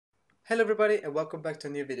Hello everybody and welcome back to a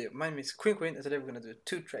new video. My name is Queen and today we're going to do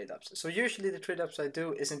two trade-ups. So usually the trade-ups I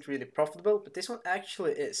do isn't really profitable, but this one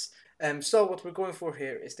actually is. So what we're going for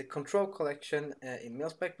here is the control collection in Mil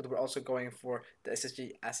spec, but we're also going for the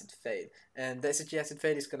SSG acid fade. And the SSG acid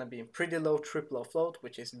fade is going to be in pretty low triple low float,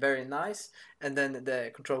 which is very nice. And then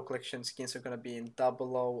the control collection skins are going to be in double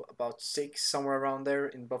low, about 6, somewhere around there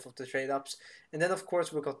in both of the trade-ups. And then of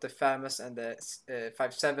course we got the famous and the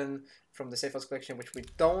 5-7 from the Safehouse collection, which we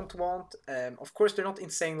don't want. Of course, they're not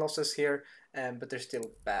insane losses here, but they're still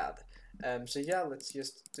bad. So yeah, let's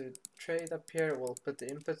just do trade up here. We'll put the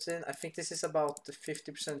inputs in. I think this is about the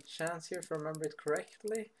 50% chance here, if I remember it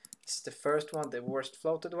correctly. This is the first one, the worst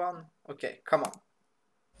floated one. Okay, come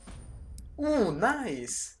on. Ooh,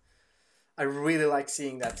 nice! I really like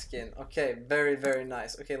seeing that skin. Okay, very, very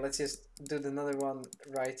nice. Okay, let's just do another one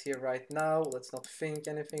right here, right now. Let's not think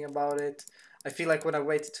anything about it. I feel like when I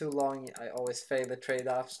wait too long, I always fail the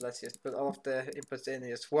trade-off. So let's just put all of the inputs in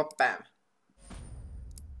and just whoop, bam.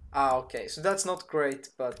 Ah, okay, so that's not great,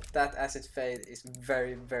 but that acid fade is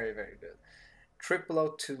very, very, very good.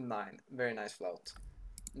 00029, very nice float.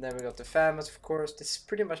 And then we got the famous, of course. This is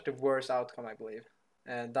pretty much the worst outcome, I believe.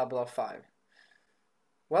 And 005.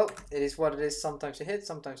 Well, it is what it is. Sometimes you hit,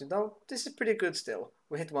 sometimes you don't. This is pretty good still.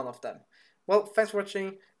 We hit one of them. Well, thanks for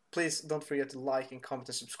watching. Please don't forget to like and comment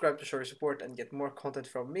and subscribe to show your support and get more content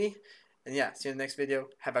from me. And yeah, see you in the next video.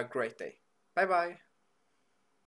 Have a great day. Bye bye.